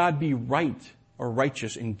 would God be right or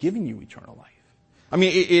righteous in giving you eternal life? I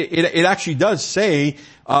mean, it actually does say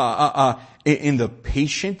in the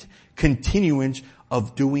patient continuance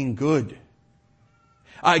of doing good.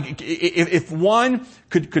 If one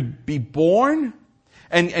could be born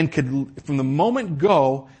and could from the moment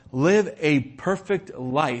go live a perfect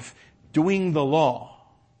life doing the law,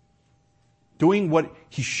 doing what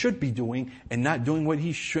he should be doing and not doing what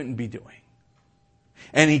he shouldn't be doing,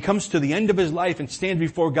 and he comes to the end of his life and stands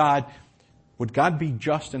before God, would God be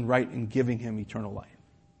just and right in giving him eternal life?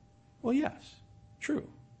 Well, yes. True.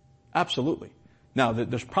 Absolutely. Now,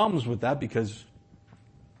 there's problems with that because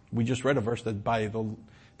we just read a verse that by the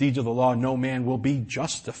deeds of the law, no man will be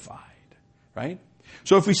justified. Right?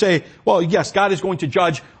 So if we say, well, yes, God is going to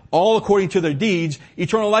judge all according to their deeds,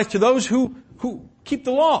 eternal life to those who keep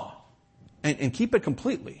the law and keep it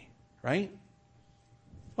completely. Right?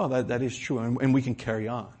 Well, that is true. And we can carry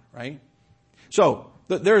on. Right? So,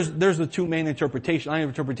 there's the two main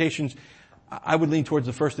interpretations. I would lean towards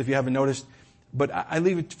the first if you haven't noticed, but I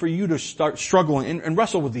leave it for you to start struggling and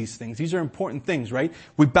wrestle with these things. These are important things, right?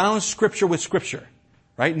 We balance Scripture with Scripture,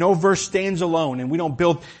 right? No verse stands alone, and we don't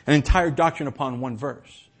build an entire doctrine upon one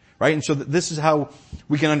verse, right? And so this is how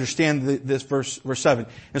we can understand this verse 7.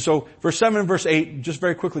 And so verse 7 and verse 8, just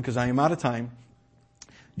very quickly because I am out of time,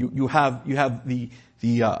 you have the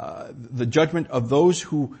judgment of those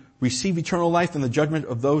who receive eternal life and the judgment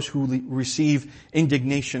of those who receive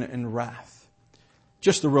indignation and wrath.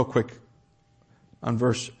 Just a real quick on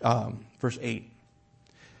verse 8.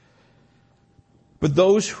 But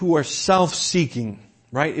those who are self-seeking,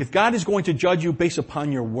 right? If God is going to judge you based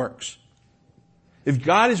upon your works, if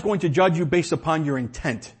God is going to judge you based upon your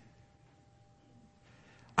intent,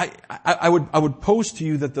 I would pose to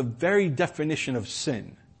you that the very definition of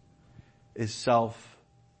sin is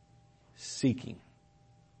self-seeking,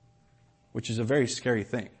 which is a very scary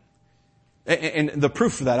thing. And the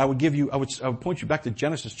proof for that, I would point you back to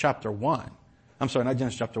Genesis chapter 1. I'm sorry, not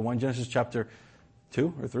Genesis chapter 1, Genesis chapter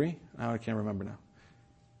 2 or 3? I can't remember now.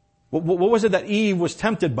 What was it that Eve was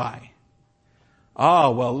tempted by?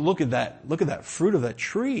 Oh, well, look at that fruit of that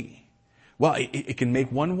tree. Well, it can make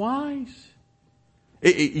one wise.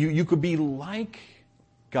 You could be like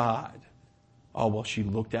God. Oh, well, she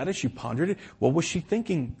looked at it, she pondered it. What was she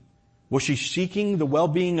thinking? Was she seeking the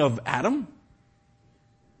well-being of Adam?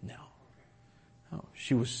 No.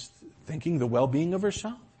 She was thinking the well-being of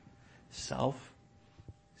herself.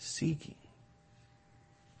 Self-seeking.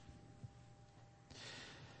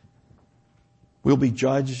 We'll be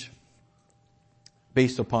judged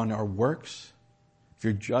based upon our works. If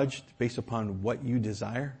you're judged based upon what you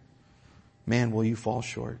desire, man, will you fall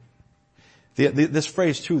short. This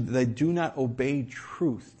phrase too, they do not obey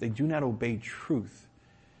truth. They do not obey truth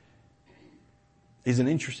is an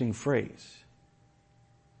interesting phrase.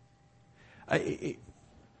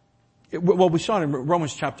 Well, we saw it in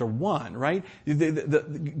Romans chapter 1, right?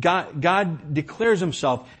 God declares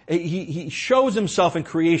himself. He shows himself in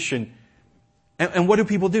creation. And what do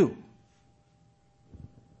people do?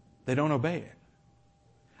 They don't obey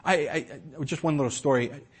it. Just one little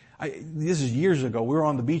story. This is years ago. We were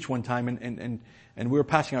on the beach one time and we were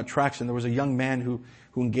passing out tracts, and there was a young man who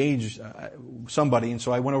engaged somebody, and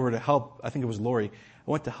so I went over to help. I think it was Lori.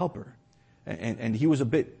 I went to help her, and he was a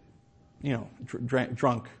bit,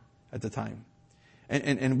 drunk at the time,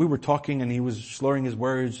 And we were talking, and he was slurring his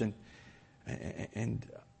words, and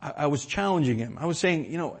I was challenging him. I was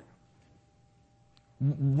saying,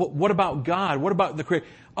 what about God? What about the Creator?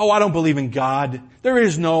 Oh, I don't believe in God. There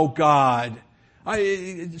is no God.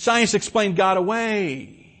 Science explained God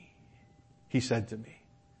away, he said to me.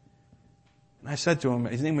 And I said to him,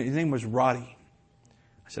 his name was Roddy.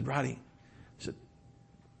 I said, Roddy,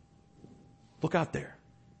 look out there.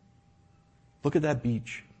 Look at that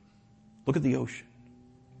beach. Look at the ocean.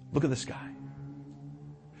 Look at the sky.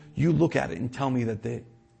 You look at it and tell me that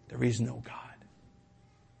there is no God.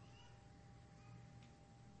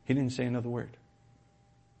 He didn't say another word.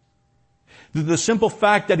 The simple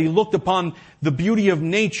fact that he looked upon the beauty of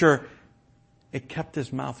nature, it kept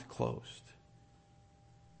his mouth closed.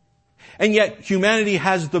 And yet humanity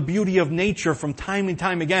has the beauty of nature from time and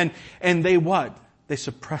time again, and they what? They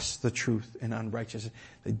suppress the truth in unrighteousness.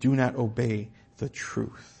 They do not obey the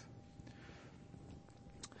truth.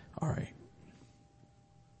 All right.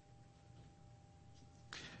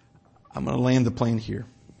 I'm going to land the plane here.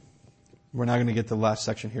 We're not going to get to the last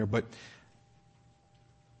section here, but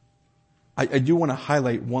I do want to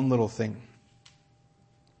highlight one little thing,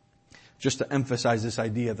 just to emphasize this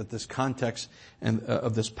idea that this context and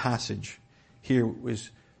of this passage here was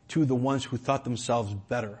to the ones who thought themselves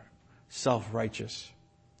better, self-righteous.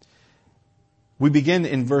 We begin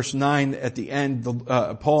in verse 9 at the end.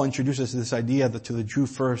 Paul introduces this idea that to the Jew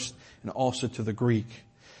first and also to the Greek.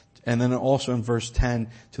 And then also in verse 10,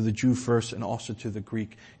 to the Jew first and also to the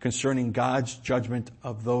Greek, concerning God's judgment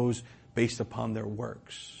of those based upon their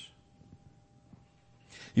works.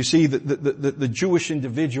 You see, the Jewish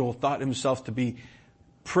individual thought himself to be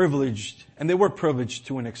privileged, and they were privileged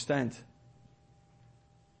to an extent.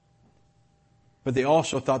 But they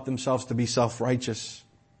also thought themselves to be self-righteous.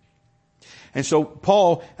 And so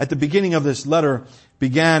Paul, at the beginning of this letter,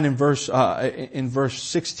 began in verse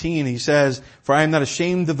 16. He says, "For I am not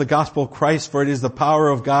ashamed of the gospel of Christ, for it is the power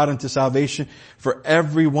of God unto salvation for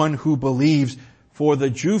everyone who believes, for the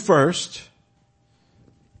Jew first,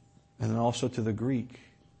 and then also to the Greek."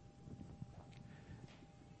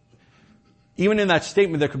 Even in that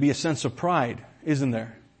statement, there could be a sense of pride, isn't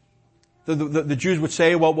there? The Jews would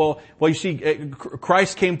say, well, you see,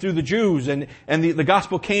 Christ came through the Jews, and the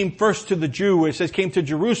gospel came first to the Jew. It says came to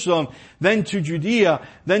Jerusalem, then to Judea,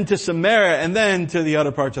 then to Samaria, and then to the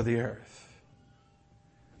other parts of the earth.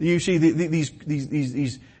 You see,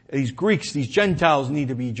 these Greeks, these Gentiles need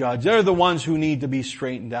to be judged. They're the ones who need to be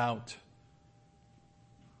straightened out.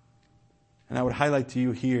 And I would highlight to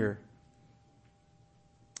you here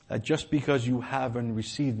that just because you have and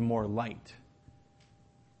received more light,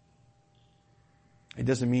 it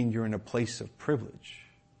doesn't mean you're in a place of privilege.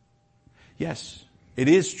 Yes, it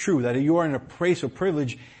is true that you are in a place of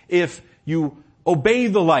privilege if you obey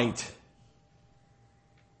the light.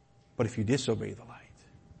 But if you disobey the light,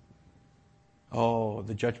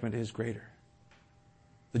 the judgment is greater.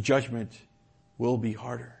 The judgment will be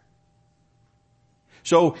harder.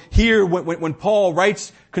 So here, when Paul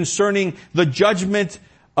writes concerning the judgment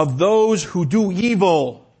of those who do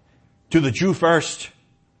evil, to the Jew first,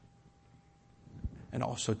 and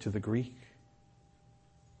also to the Greek.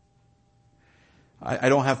 I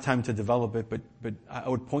don't have time to develop it, but I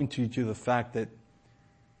would point you to the fact that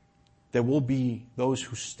there will be those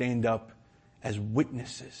who stand up as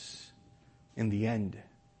witnesses in the end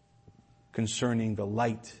concerning the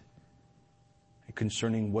light and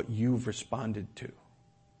concerning what you've responded to.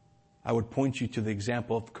 I would point you to the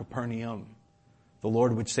example of Capernaum. The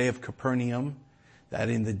Lord would say of Capernaum that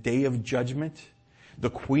in the day of judgment, the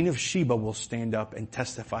Queen of Sheba will stand up and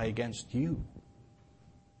testify against you.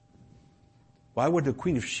 Why would the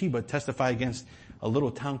Queen of Sheba testify against a little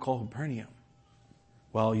town called Capernaum?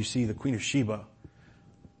 Well, you see, the Queen of Sheba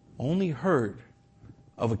only heard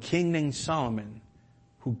of a king named Solomon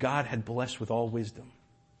who God had blessed with all wisdom.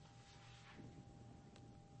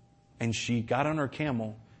 And she got on her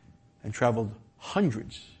camel and traveled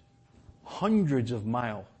hundreds of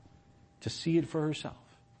miles to see it for herself.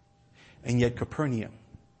 And yet Capernaum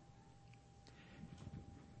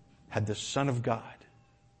had the Son of God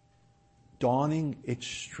dawning its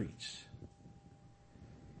streets.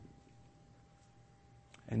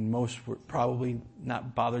 And most were probably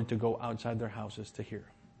not bothered to go outside their houses to hear him.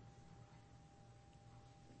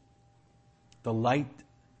 The light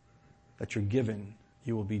that you're given,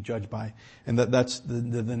 you will be judged by. And that's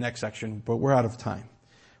the next section, but we're out of time.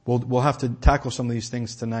 We'll have to tackle some of these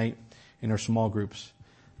things tonight in our small groups.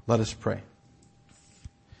 Let us pray.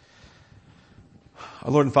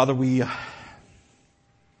 Our Lord and Father, we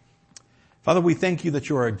thank you that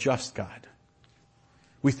you are a just God.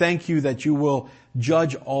 We thank you that you will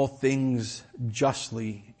judge all things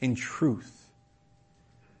justly in truth.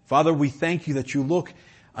 Father, we thank you that you look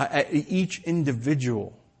at each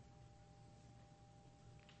individual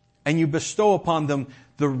and you bestow upon them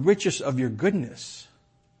the richest of your goodness.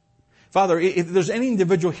 Father, if there's any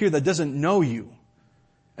individual here that doesn't know you,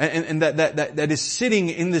 and that is sitting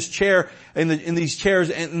in this chair, in these chairs,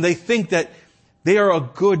 and they think that they are a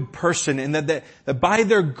good person, and that by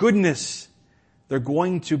their goodness, they're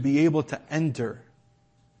going to be able to enter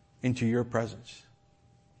into your presence.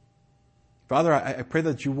 Father, I pray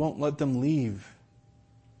that you won't let them leave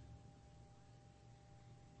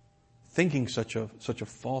thinking such a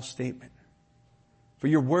false statement. For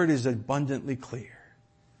your word is abundantly clear.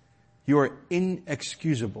 You are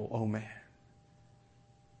inexcusable, O man,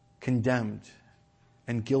 condemned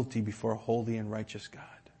and guilty before a holy and righteous God.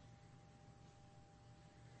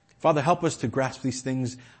 Father, help us to grasp these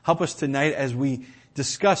things. Help us tonight as we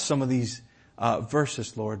discuss some of these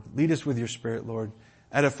verses, Lord. Lead us with your Spirit, Lord.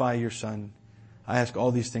 Edify your Son. I ask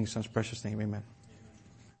all these things in His precious name. Amen.